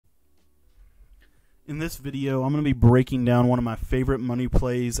In this video, I'm going to be breaking down one of my favorite money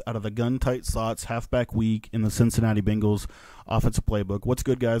plays out of the gun-tight slots halfback week in the Cincinnati Bengals offensive playbook. What's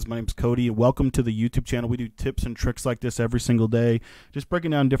good, guys? My name's Cody. Welcome to the YouTube channel. We do tips and tricks like this every single day, just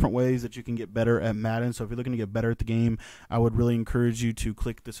breaking down different ways that you can get better at Madden. So if you're looking to get better at the game, I would really encourage you to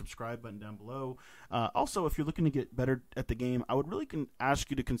click the subscribe button down below. Also, if you're looking to get better at the game, I would really ask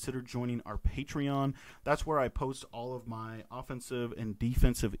you to consider joining our Patreon. That's where I post all of my offensive and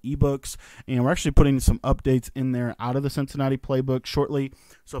defensive ebooks, and we're actually putting some updates in there out of the Cincinnati playbook shortly.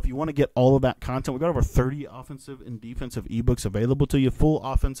 So if you want to get all of that content, we've got over 30 offensive and defensive ebooks available to you, full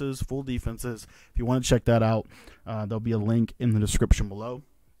offenses, full defenses. If you want to check that out, there'll be a link in the description below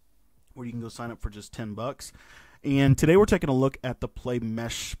where you can go sign up for just $10. And today we're taking a look at the play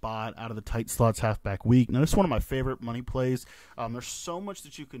mesh spot out of the tight slots halfback week. Now, this is one of my favorite money plays. There's so much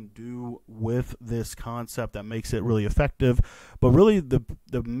that you can do with this concept that makes it really effective. But really, the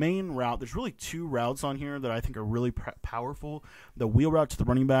main route, there's really two routes on here that I think are really powerful. The wheel route to the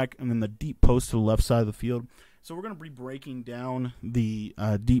running back and then the deep post to the left side of the field. So we're going to be breaking down the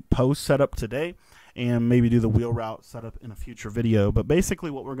deep post setup today and maybe do the wheel route setup in a future video. But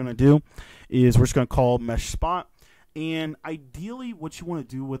basically what we're going to do is we're just going to call mesh spot. And ideally what you want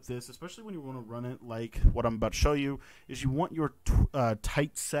to do with this, especially when you want to run it like what I'm about to show you, is you want your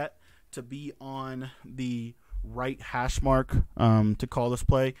tight set to be on the right hash mark to call this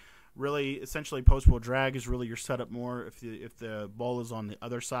play. Really, essentially, post-will drag is really your setup more if the ball is on the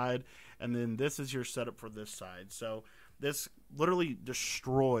other side, and then this is your setup for this side. So this literally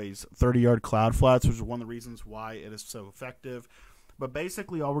destroys 30-yard cloud flats, which is one of the reasons why it is so effective. But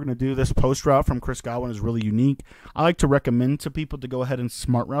basically, all we're going to do, this post route from Chris Godwin is really unique. I like to recommend to people to go ahead and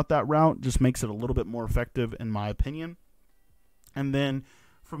smart route that route. Just makes it a little bit more effective, in my opinion. And then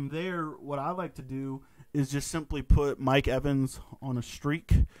from there, what I like to do is just simply put Mike Evans on a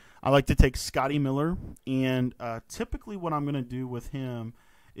streak. I like to take Scotty Miller, and typically what I'm going to do with him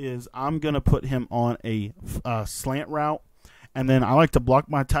is I'm going to put him on a slant route, and then I like to block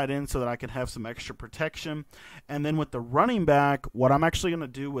my tight end so that I can have some extra protection. And then with the running back, what I'm actually going to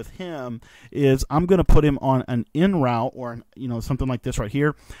do with him is I'm going to put him on an in route, or something like this right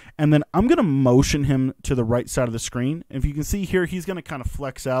here, and then I'm going to motion him to the right side of the screen. If you can see here, he's going to kind of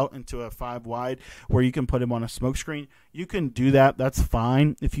flex out into a 5 wide where you can put him on a smoke screen. You can do that. That's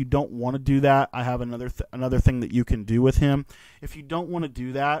fine. If you don't want to do that, I have another thing that you can do with him. If you don't want to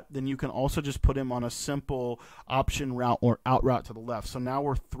do that, then you can also just put him on a simple option route or out route to the left. So now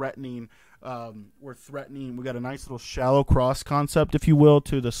we're threatening. We got a nice little shallow cross concept, if you will,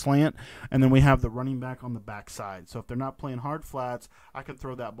 to the slant, and then we have the running back on the backside. So if they're not playing hard flats, I can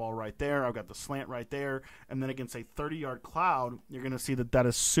throw that ball right there. I've got the slant right there, and then against a 30-yard cloud, you're going to see that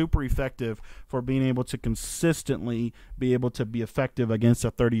is super effective for being able to consistently be able to be effective against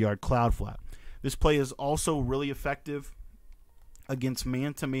a 30-yard cloud flat. This play is also really effective against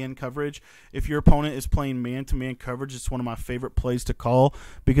man-to-man coverage. If your opponent is playing man-to-man coverage, it's one of my favorite plays to call,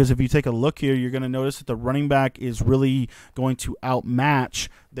 because if you take a look here, you're going to notice that the running back is really going to outmatch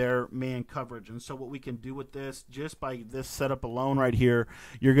their man coverage. And so what we can do with this, just by this setup alone right here,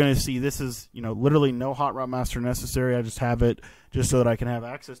 you're going to see this is, literally no hot route master necessary. I just have it just so that I can have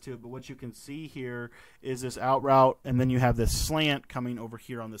access to it. But what you can see here is this out route, and then you have this slant coming over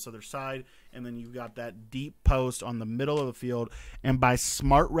here on this other side, and then you've got that deep post on the middle of the field. And by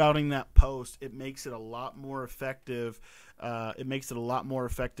smart routing that post, it makes it a lot more effective.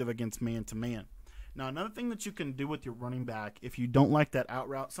 Against man-to-man. Now, another thing that you can do with your running back, if you don't like that out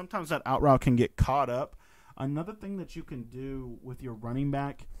route, sometimes that out route can get caught up. Another thing that you can do with your running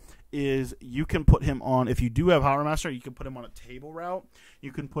back is you can put him on, if you do have Hot Master, you can put him on a table route.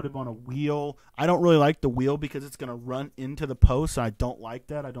 You can put him on a wheel. I don't really like the wheel because it's going to run into the post. I don't like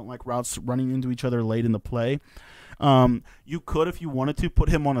that. I don't like routes running into each other late in the play. You could, if you wanted to, put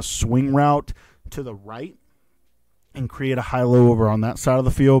him on a swing route to the right and create a high-low over on that side of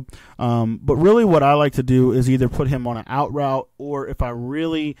the field. But really what I like to do is either put him on an out route, or if I'm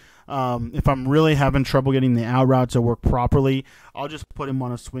really having trouble getting the out route to work properly, I'll just put him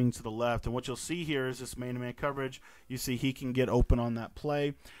on a swing to the left. And what you'll see here is this man-to-man coverage. You see he can get open on that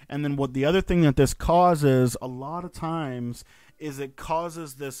play. And then what the other thing that this causes a lot of times is it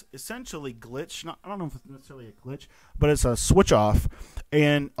causes this essentially glitch. I don't know if it's necessarily a glitch, but it's a switch off.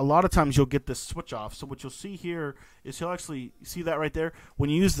 And a lot of times you'll get this switch off. So what you'll see here is he'll actually, see that right there? When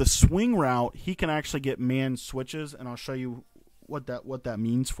you use the swing route, he can actually get man switches, and I'll show you what that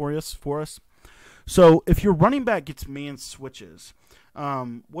means for us. So if your running back gets man switches,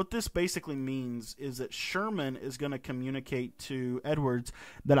 what this basically means is that Sherman is going to communicate to Edwards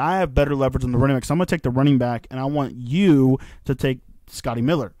that I have better leverage on the running back. So I'm going to take the running back, and I want you to take Scotty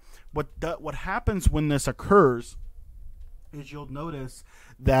Miller. What happens when this occurs is you'll notice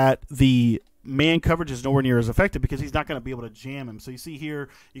that the man coverage is nowhere near as effective because he's not going to be able to jam him. So you see here,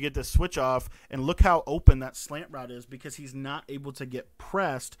 you get this switch off, and look how open that slant route is because he's not able to get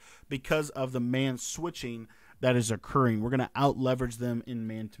pressed because of the man switching that is occurring. We're going to out-leverage them in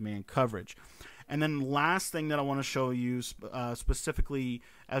man-to-man coverage. And then last thing that I want to show you specifically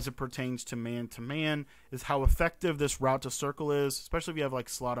as it pertains to man-to-man is how effective this route to circle is, especially if you have like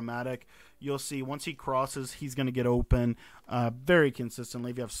slot-o-matic. You'll see once he crosses, he's going to get open very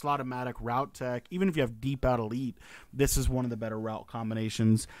consistently. If you have slot-o-matic, route tech, even if you have deep out elite, this is one of the better route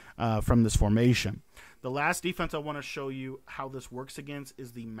combinations from this formation. The last defense I want to show you how this works against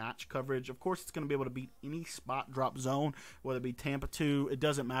is the match coverage. Of course, it's going to be able to beat any spot drop zone, whether it be Tampa 2. It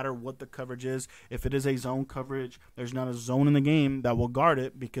doesn't matter what the coverage is. If it is a zone coverage, there's not a zone in the game that will guard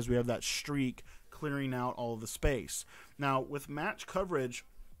it because we have that streak clearing out all of the space. Now, with match coverage,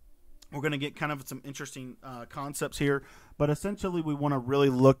 we're going to get kind of some interesting concepts here, but essentially we want to really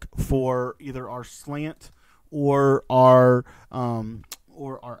look for either our slant or our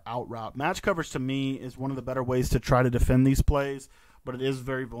out route. Match coverage to me is one of the better ways to try to defend these plays, but it is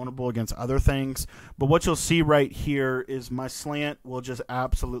very vulnerable against other things. But what you'll see right here is my slant will just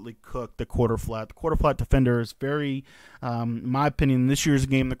absolutely cook the quarter flat. The quarter flat defender is very, in my opinion, in this year's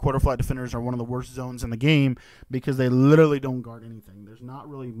game, the quarter flat defenders are one of the worst zones in the game because they literally don't guard anything. There's not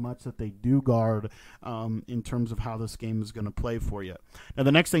really much that they do guard in terms of how this game is going to play for you. Now,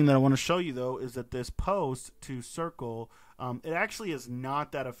 the next thing that I want to show you, though, is that this post to circle, it actually is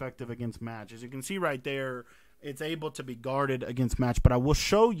not that effective against match. As you can see right there, it's able to be guarded against match, but I will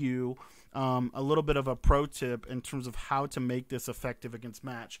show you a little bit of a pro tip in terms of how to make this effective against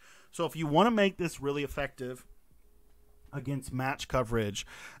match. So if you want to make this really effective against match coverage,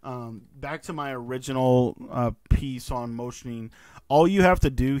 back to my original piece on motioning, all you have to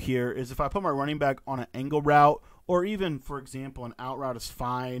do here is if I put my running back on an angle route, or even, for example, an out route is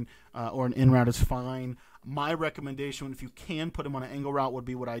fine, or an in route is fine, my recommendation, if you can put him on an angle route, would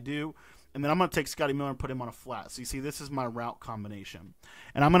be what I do. And then I'm going to take Scotty Miller and put him on a flat. So you see, this is my route combination.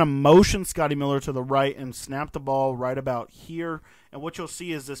 And I'm going to motion Scotty Miller to the right and snap the ball right about here. And what you'll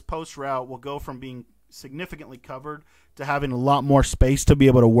see is this post route will go from being significantly covered to having a lot more space to be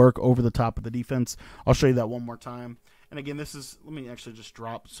able to work over the top of the defense. I'll show you that one more time. And again, this is, let me actually just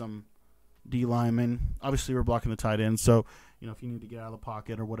drop some D linemen. Obviously, we're blocking the tight end. So, you know, if you need to get out of the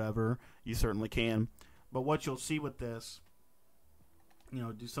pocket or whatever, you certainly can. But what you'll see with this, you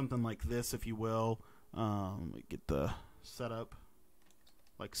know, do something like this, if you will. Let me get the setup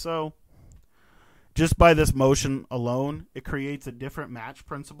like so. Just by this motion alone, it creates a different match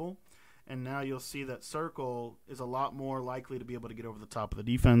principle. And now you'll see that circle is a lot more likely to be able to get over the top of the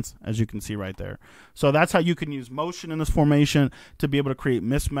defense, as you can see right there. So that's how you can use motion in this formation to be able to create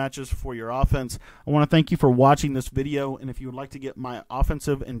mismatches for your offense. I want to thank you for watching this video, and if you would like to get my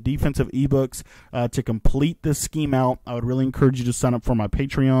offensive and defensive ebooks to complete this scheme out, I would really encourage you to sign up for my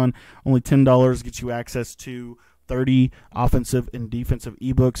Patreon. Only $10 gets you access to 30 offensive and defensive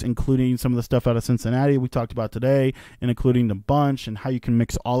ebooks, including some of the stuff out of Cincinnati we talked about today, and including the bunch and how you can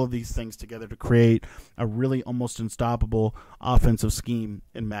mix all of these things together to create a really almost unstoppable offensive scheme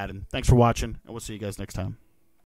in Madden. Thanks for watching, and we'll see you guys next time.